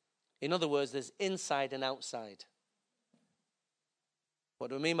conduct. In other words, there's inside and outside. What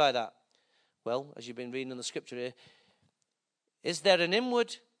do I mean by that? Well, as you've been reading in the scripture here, is there an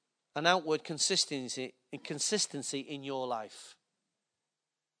inward and outward consistency in your life?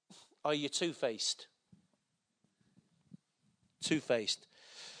 Are you two-faced? Two-faced.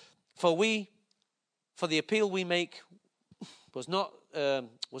 For the appeal we make was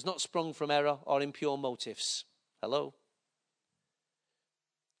not sprung from error or impure motives. Hello?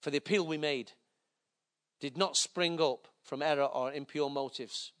 For the appeal we made did not spring up from error or impure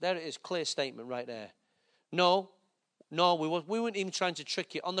motives. There it is, clear statement right there. No, we weren't even trying to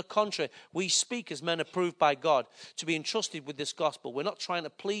trick you. On the contrary, we speak as men approved by God to be entrusted with this gospel. We're not trying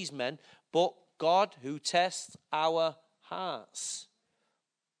to please men, but God who tests our hearts.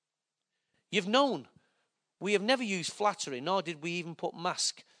 You've known we have never used flattery, nor did we even put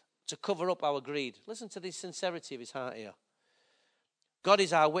mask to cover up our greed. Listen to the sincerity of his heart here. God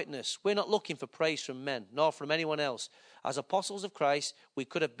is our witness. We're not looking for praise from men, nor from anyone else. As apostles of Christ, we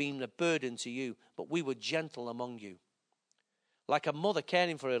could have been a burden to you, but we were gentle among you. Like a mother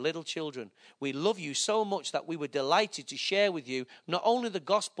caring for her little children. We love you so much that we were delighted to share with you not only the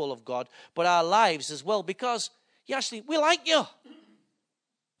gospel of God, but our lives as well, because we like you.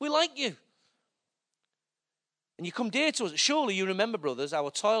 We like you. And you come dear to us. Surely you remember, brothers, our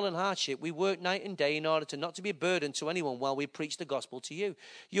toil and hardship. We work night and day in order to not to be a burden to anyone while we preach the gospel to you.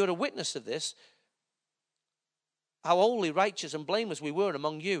 You're a witness of this. How holy, righteous, and blameless we were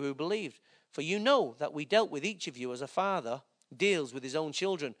among you who believed. For you know that we dealt with each of you as a father deals with his own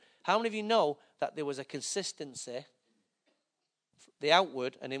children. How many of you know that there was a consistency, the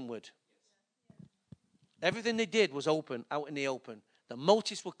outward and inward? Everything they did was open, out in the open. The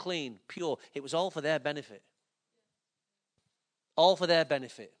motives were clean, pure. It was all for their benefit. All for their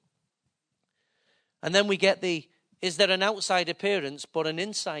benefit. And then we get is there an outside appearance but an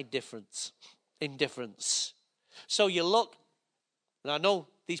inside indifference? So you look, and I know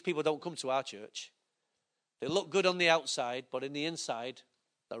these people don't come to our church. They look good on the outside, but in the inside,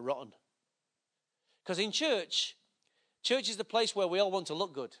 they're rotten. Because in church is the place where we all want to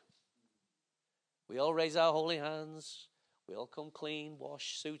look good. We all raise our holy hands. We all come clean,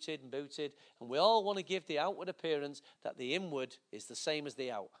 washed, suited and booted. And we all want to give the outward appearance that the inward is the same as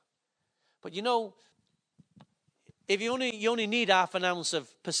the out. But you know, if you only need half an ounce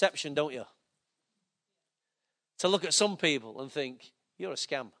of perception, don't you? To look at some people and think, you're a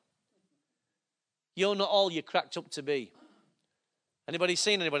scam. You're not all you're cracked up to be. Anybody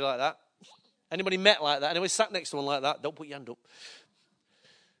seen anybody like that? Anybody met like that? Anybody sat next to one like that? Don't put your hand up.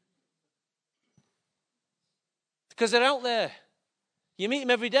 Because they're out there. You meet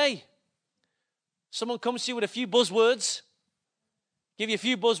them every day. Someone comes to you with a few buzzwords, give you a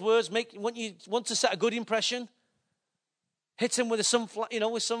few buzzwords, want to set a good impression, hit him with some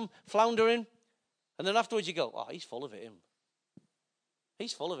floundering, and then afterwards you go, oh, he's full of it, him.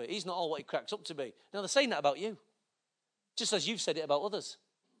 He's full of it. He's not all what he cracks up to be. Now, they're saying that about you, just as you've said it about others.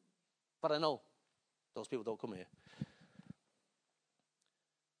 But I know those people don't come here.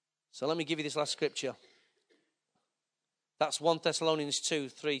 So let me give you this last scripture. That's 1 Thessalonians 2,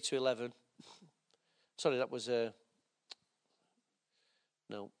 3 to 11. Sorry, that was...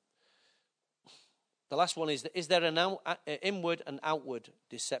 no. The last one is there an inward and outward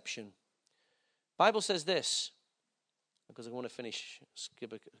deception? Bible says this, because I want to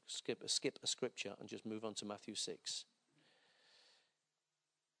skip a scripture and just move on to Matthew 6.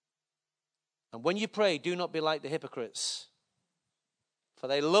 And when you pray, do not be like the hypocrites, for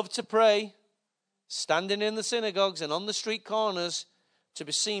they love to pray, standing in the synagogues and on the street corners to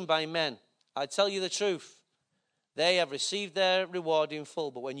be seen by men. I tell you the truth, they have received their reward in full.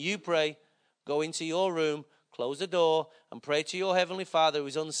 But when you pray, go into your room, close the door, and pray to your heavenly Father who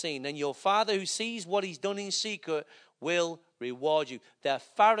is unseen. Then your Father who sees what is done in secret will reward you. The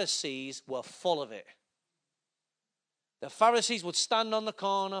Pharisees were full of it. The Pharisees would stand on the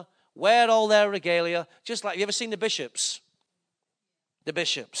corner, wear all their regalia, just like, you ever seen the bishops? The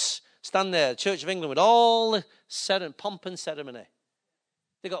bishops stand there, the Church of England, with all the pomp and ceremony.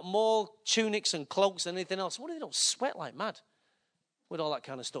 They got more tunics and cloaks than anything else. What do they don't sweat like mad with all that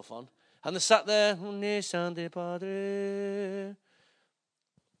kind of stuff on? And they sat there,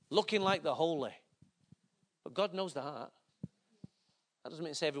 looking like the holy. But God knows the heart. That doesn't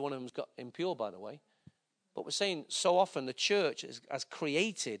mean to say every one of them's got impure, by the way. But we're saying so often the church has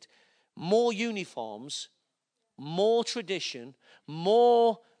created more uniforms, more tradition,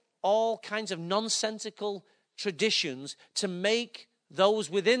 more all kinds of nonsensical traditions to make those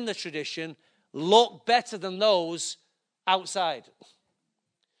within the tradition look better than those outside.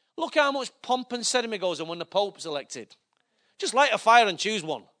 Look how much pomp and ceremony goes on when the Pope's elected. Just light a fire and choose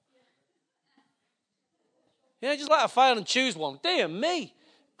one. Yeah, just light a fire and choose one. Dear me.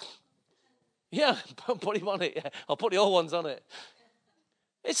 Yeah, put him on it. Yeah, I'll put the old ones on it.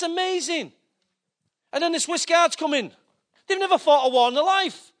 It's amazing. And then the Swiss Guards come in. They've never fought a war in their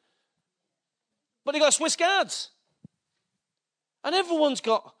life. But they got Swiss Guards. And everyone's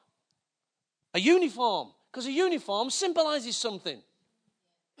got a uniform. Because a uniform symbolizes something.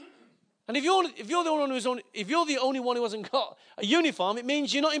 And if you're the only one who hasn't got a uniform, it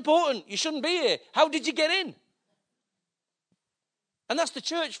means you're not important. You shouldn't be here. How did you get in? And that's the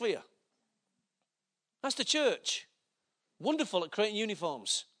church for you. That's the church. Wonderful at creating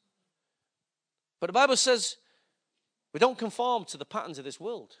uniforms. But the Bible says we don't conform to the patterns of this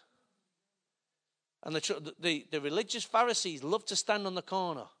world. And the religious Pharisees love to stand on the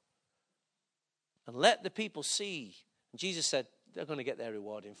corner and let the people see. And Jesus said, they're going to get their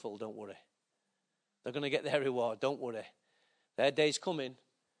reward in full, don't worry. They're going to get their reward, don't worry. Their day's coming.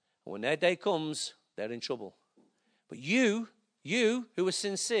 And when their day comes, they're in trouble. But you who are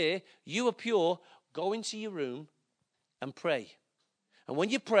sincere, you are pure, go into your room and pray. And when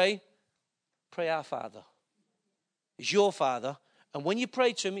you pray our Father. He's your Father. And when you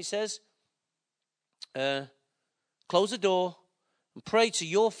pray to him, it says, close the door and pray to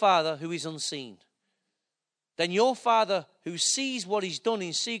your Father who is unseen. Then your Father who sees what he's done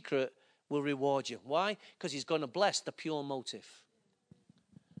in secret will reward you. Why? Because he's going to bless the pure motive.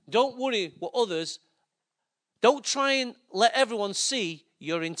 Don't worry what others, don't try and let everyone see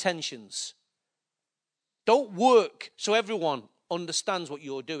your intentions. Don't work so everyone understands what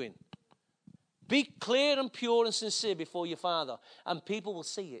you're doing. Be clear and pure and sincere before your Father, and people will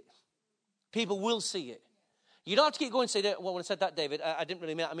see it. People will see it. You don't have to keep going and say, well, when I said that, David, I didn't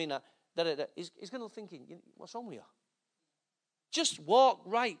really mean that. He's going to be thinking, what's wrong with you? Just walk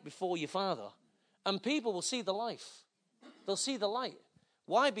right before your Father, and people will see the life. They'll see the light.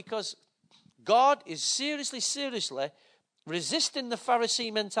 Why? Because God is seriously resisting the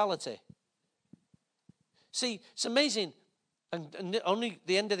Pharisee mentality. See, it's amazing, and only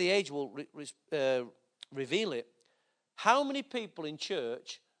the end of the age will reveal it. How many people in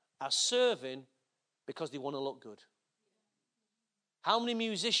church are serving because they want to look good? How many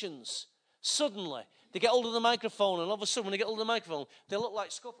musicians, suddenly, they get hold of the microphone, and all of a sudden, when they get hold of the microphone, they look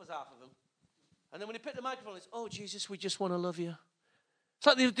like scuffers, half of them. And then when they pick the microphone, it's, oh, Jesus, we just want to love you. It's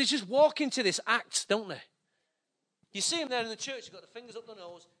like they just walk into this act, don't they? You see them there in the church, they've got the fingers up their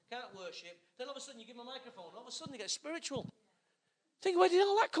nose, can't worship. Then all of a sudden, you give them a microphone, and all of a sudden, they get spiritual. Think, where did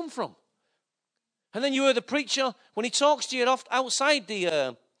all that come from? And then you hear the preacher, when he talks to you outside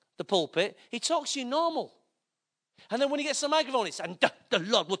the pulpit, he talks to you normal. And then when he gets the microphone, it's, and the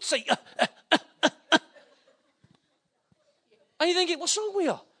Lord would say, and you're thinking, what's wrong with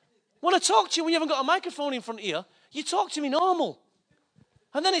you? When I talk to you when you haven't got a microphone in front of you, you talk to me normal.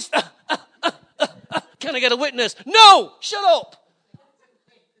 And then it's, can I get a witness? No, shut up.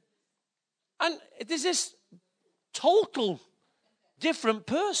 And there's this total different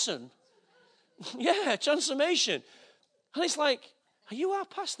person. Yeah, transformation. And it's like, are you our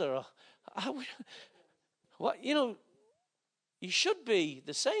pastor? Or what? You should be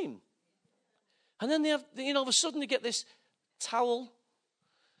the same. And then they have, all of a sudden they get this towel,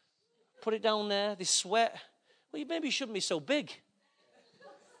 put it down there, they sweat. Well, maybe you shouldn't be so big.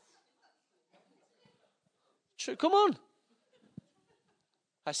 True, come on.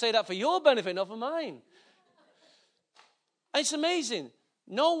 I say that for your benefit, not for mine. And it's amazing.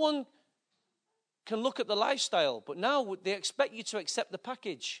 No one can look at the lifestyle, but now they expect you to accept the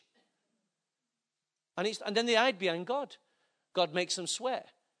package. And then they hide behind God. God makes them sweat.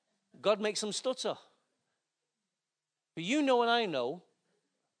 God makes them stutter. But you know and I know,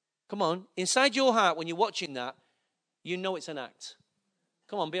 come on, inside your heart when you're watching that, you know it's an act.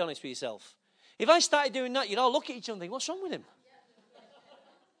 Come on, be honest with yourself. If I started doing that, you'd all look at each other and think, what's wrong with him?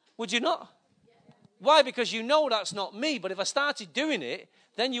 Would you not? Why? Because you know that's not me. But if I started doing it,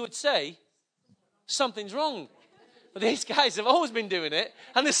 then you would say, something's wrong. But these guys have always been doing it,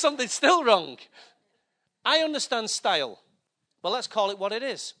 and there's something still wrong. I understand style. Well, let's call it what it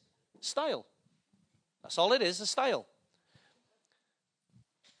is. Style. That's all it is, a style.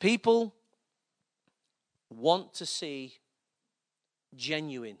 People want to see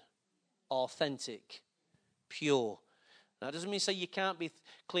genuine, authentic, pure. Now, that doesn't mean say you can't be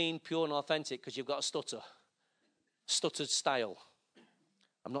clean, pure, and authentic because you've got a stutter. Stuttered style.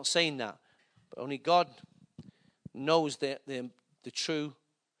 I'm not saying that. But only God knows the true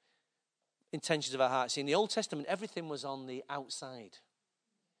intentions of our hearts. See, in the Old Testament, everything was on the outside.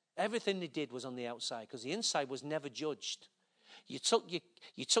 Everything they did was on the outside because the inside was never judged. You took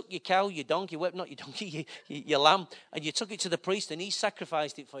your cow, your donkey, not your donkey, your lamb, and you took it to the priest and he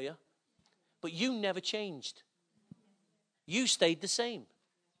sacrificed it for you. But you never changed. You stayed the same.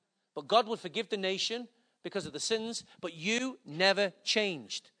 But God would forgive the nation because of the sins, but you never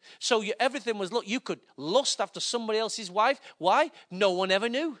changed. So everything was, look, you could lust after somebody else's wife. Why? No one ever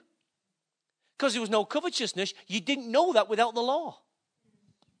knew. Because there was no covetousness. You didn't know that without the law.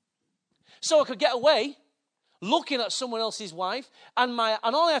 So I could get away looking at someone else's wife, and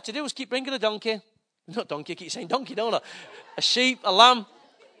all I had to do was keep bringing a donkey. Not donkey, I keep saying donkey, don't I? A sheep, a lamb,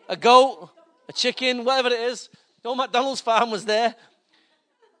 a goat, a chicken, whatever it is. No, McDonald's farm was there.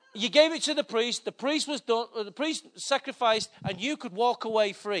 You gave it to the priest was done, the priest sacrificed, and you could walk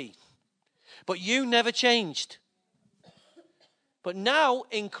away free. But you never changed. But now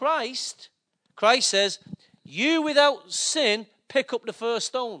in Christ says, you without sin pick up the first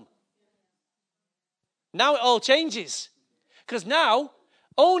stone. Now it all changes. Because now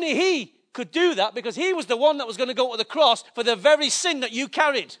only he could do that because he was the one that was going to go to the cross for the very sin that you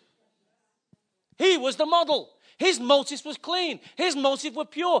carried. He was the model. His motives was clean. His motives were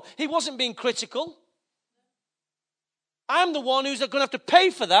pure. He wasn't being critical. I'm the one who's going to have to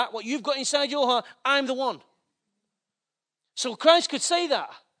pay for that, what you've got inside your heart. I'm the one. So Christ could say that.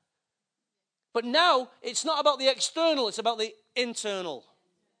 But now, it's not about the external, it's about the internal.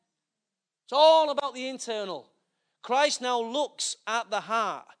 It's all about the internal. Christ now looks at the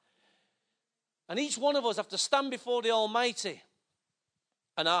heart. And each one of us have to stand before the Almighty.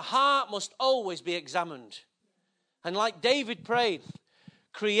 And our heart must always be examined. And like David prayed,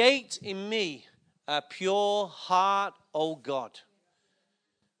 create in me a pure heart, O God.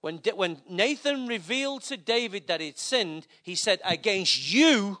 When Nathan revealed to David that he'd sinned, he said, against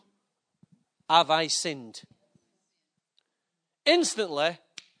you have I sinned. Instantly,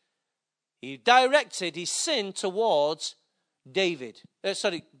 he directed his sin towards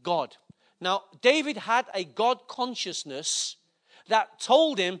God. Now, David had a God consciousness that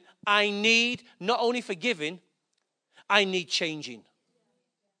told him, I need not only forgiving, I need changing.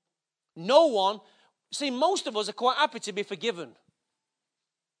 Most of us are quite happy to be forgiven.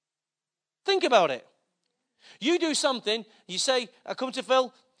 Think about it. You do something, you say, I come to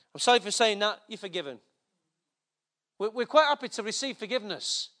Phil, I'm sorry for saying that, you're forgiven. We're quite happy to receive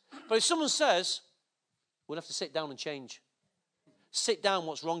forgiveness. But if someone says, we'll have to sit down and change. Sit down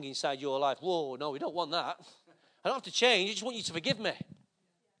what's wrong inside your life. Whoa, no, we don't want that. I don't have to change, I just want you to forgive me.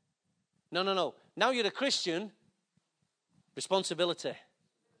 No. Now you're a Christian, responsibility.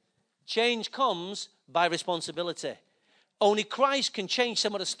 Change comes by responsibility. Only Christ can change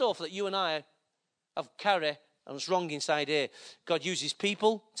some of the stuff that you and I have carried and what's wrong inside here. God uses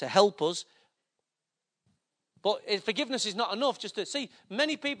people to help us. But forgiveness is not enough just to see.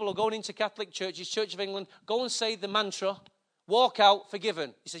 Many people are going into Catholic churches, Church of England, go and say the mantra, walk out,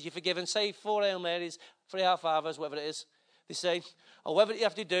 forgiven. He says, you're forgiven. Say 4 Hail Marys, 3 Our Fathers, whatever it is. They say, or whatever you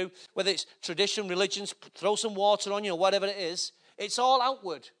have to do, whether it's tradition, religions, throw some water on you or whatever it is. It's all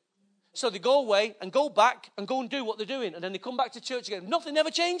outward. So they go away and go back and go and do what they're doing. And then they come back to church again. Nothing ever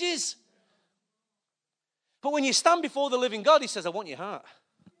changes. But when you stand before the living God, he says, I want your heart.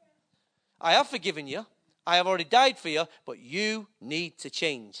 I have forgiven you. I have already died for you. But you need to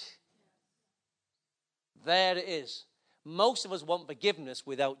change. There it is. Most of us want forgiveness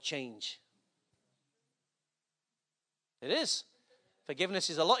without change. It is. Forgiveness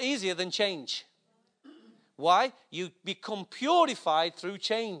is a lot easier than change. Why? You become purified through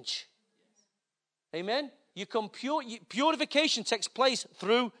change. Amen? Purification takes place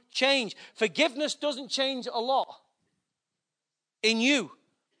through change. Forgiveness doesn't change a lot in you.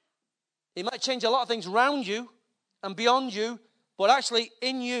 It might change a lot of things around you and beyond you, but actually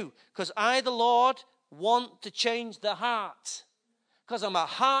in you. Because I, the Lord, want to change the heart. Because I'm a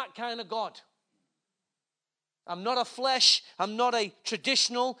heart kind of God. I'm not a flesh. I'm not a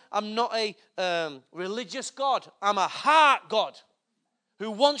traditional. I'm not a religious God. I'm a heart God who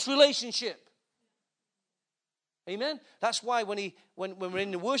wants relationship. Amen? That's why when we're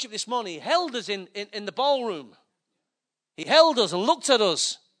in the worship this morning, he held us in the ballroom. He held us and looked at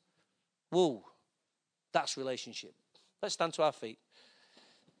us. Whoa, that's relationship. Let's stand to our feet.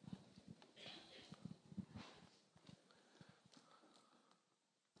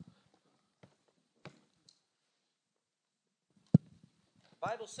 The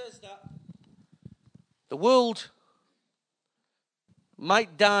Bible says that the world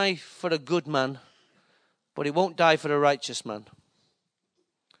might die for a good man, but it won't die for a righteous man.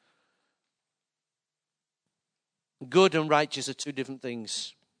 Good and righteous are two different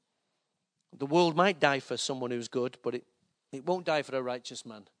things. The world might die for someone who's good, but it won't die for a righteous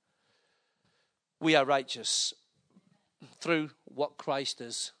man. We are righteous through what Christ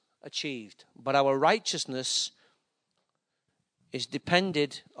has achieved. But our righteousness is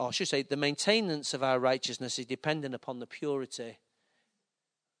dependent, or I should say, the maintenance of our righteousness is dependent upon the purity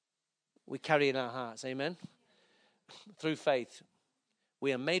we carry in our hearts. Amen? Through faith.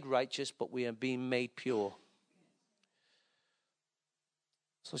 We are made righteous, but we are being made pure.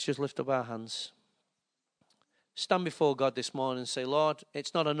 So let's just lift up our hands. Stand before God this morning and say, Lord,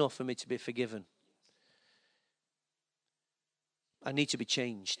 it's not enough for me to be forgiven. I need to be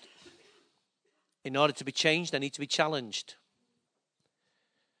changed. In order to be changed, I need to be challenged.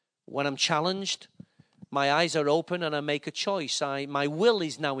 When I'm challenged, my eyes are open and I make a choice. My will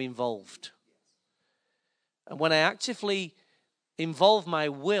is now involved. And when I actively involve my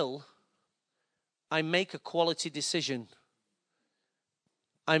will, I make a quality decision.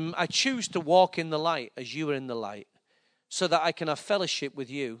 I choose to walk in the light as you are in the light, so that I can have fellowship with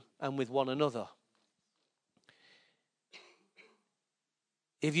you and with one another.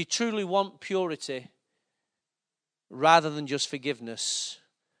 If you truly want purity rather than just forgiveness,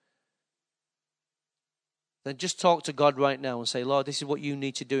 then just talk to God right now and say, Lord, this is what you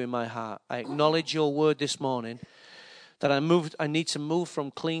need to do in my heart. I acknowledge your word this morning that I need to move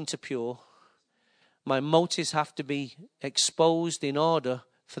from clean to pure. My motives have to be exposed in order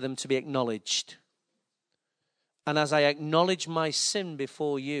for them to be acknowledged. And as I acknowledge my sin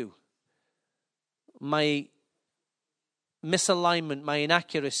before you, my misalignment, my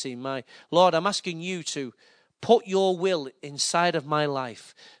inaccuracy, Lord, I'm asking you to put your will inside of my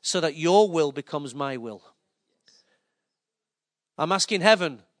life so that your will becomes my will. I'm asking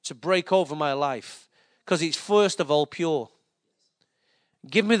heaven to break over my life because it's first of all pure.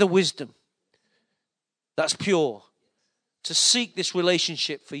 Give me the wisdom that's pure to seek this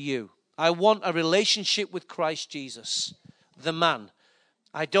relationship for you. I want a relationship with Christ Jesus, the man.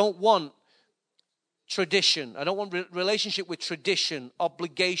 I don't want tradition. I don't want relationship with tradition,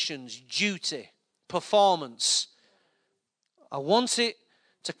 obligations, duty, performance. I want it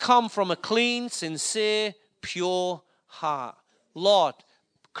to come from a clean, sincere, pure heart. Lord,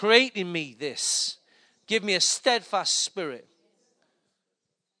 create in me this. Give me a steadfast spirit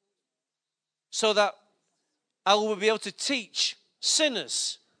so that I will be able to teach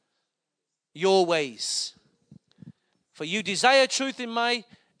sinners your ways. For you desire truth in my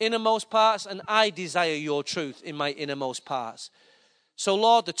innermost parts, and I desire your truth in my innermost parts. So,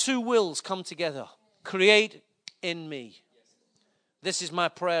 Lord, the two wills come together. Create in me. This is my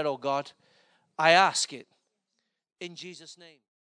prayer, oh God. I ask it in Jesus' name.